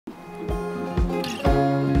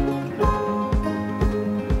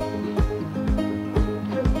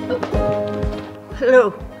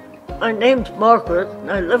Hello, my name's Margaret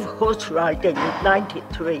and I love horse riding at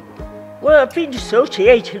 93. Well, I've been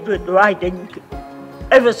associated with riding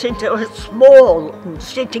ever since I was small and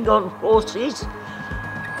sitting on horses.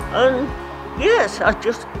 And yes, I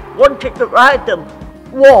just wanted to ride them.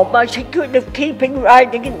 What my secret of keeping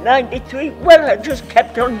riding in 93? Well, I just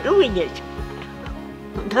kept on doing it.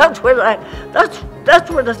 That's what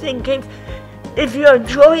I think. If you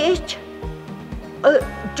enjoy it,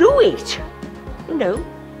 do it. You know,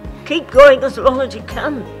 keep going as long as you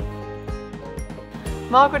can.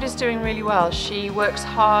 Margaret is doing really well. She works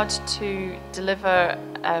hard to deliver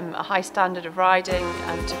a high standard of riding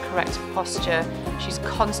and to correct posture. She's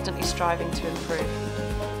constantly striving to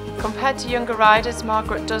improve. Compared to younger riders,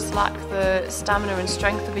 Margaret does lack the stamina and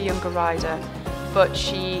strength of a younger rider, but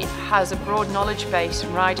she has a broad knowledge base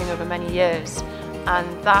from riding over many years,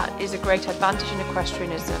 and that is a great advantage in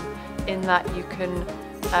equestrianism, in that you can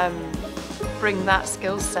bring that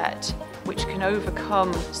skill set which can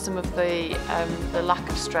overcome some of the lack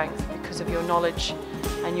of strength because of your knowledge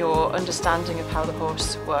and your understanding of how the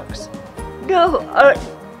horse works. No,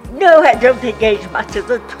 I don't think age matters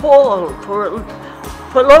at all.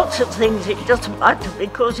 For lots of things it doesn't matter,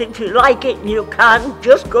 because if you like it and you can,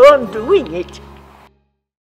 just go on doing it.